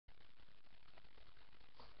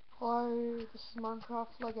Hello, this is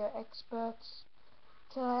Minecraft Lego Experts.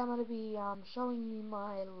 Today I'm going to be showing you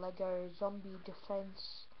my Lego Zombie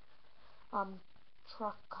Defense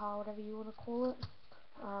truck car, whatever you want to call it.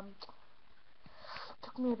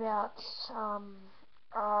 Took me about um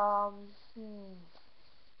hmm,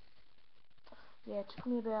 yeah, it took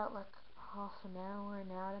me about like half an hour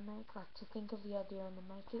to make, like to think of the idea and to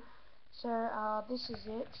make it. So this is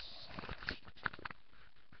it.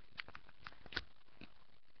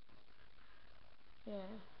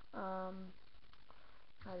 Yeah,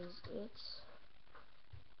 that is it.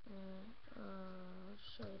 I'll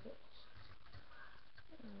show you this.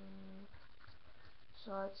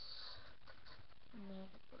 So it's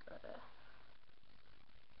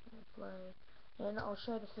blade, and I'll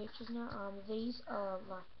show the features now. These are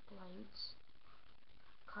like blades,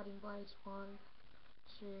 cutting blades, 1,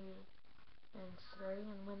 2, and 3,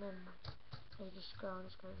 and when they just go and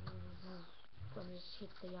just go when you just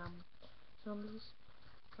hit the zombies.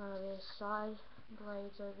 There's side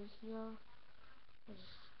blades over here. They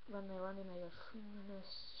just, when they're running, they go and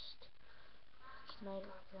it's just made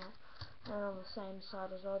like that. And on the same side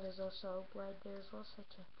as well, there's also a blade there as well. So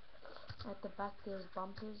at the back there's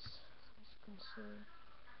bumpers, as you can see.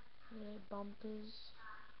 Yeah, bumpers.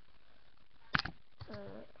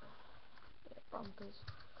 Bumpers.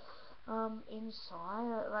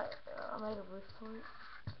 Inside, I made a roof for it,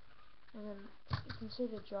 and then you can see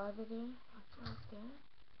the driver there, like right there.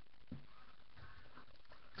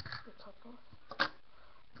 The top off.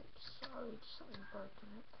 Oops, sorry, just something broke in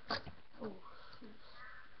it. Oh, shoot.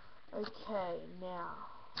 Okay, now.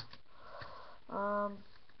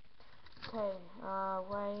 Okay,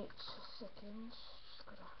 wait a second. Just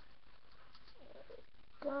gotta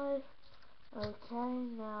go. Okay,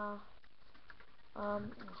 now.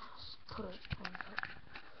 Just put it on top.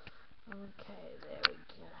 Okay, there we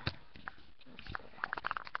go.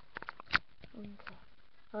 Okay.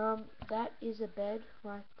 That is a bed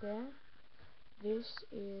right there. This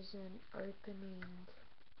is an opening,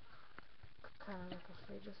 kind of like a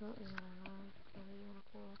fridge or something, I don't know, whatever you want to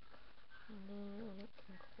call it. And it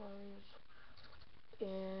can close.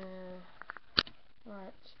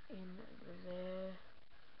 Right in there.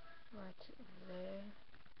 Right there.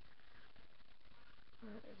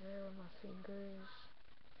 Right there on my fingers.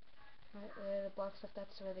 Right there, the black stuff,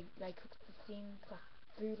 that's where they cook the thing, like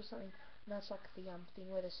food or something. And that's like the thing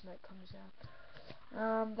where the smoke comes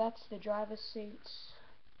out. That's the driver's seat.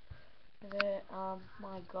 There,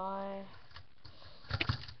 my guy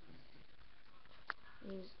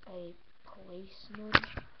is a policeman.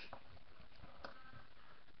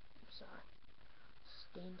 I'm sorry.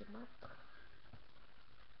 Stand him up.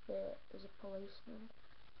 There is a policeman.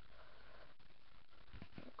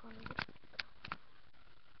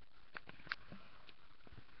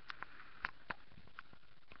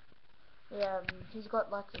 Yeah, he's got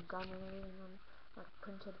like a gun and everything on, like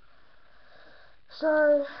printed.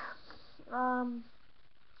 So,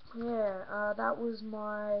 yeah, that was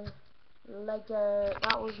my Lego.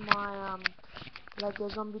 That was my Lego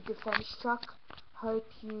Zombie Defense truck. Hope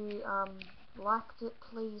you liked it.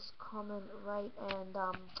 Please comment, rate, and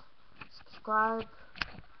subscribe.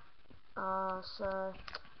 So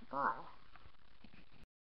bye.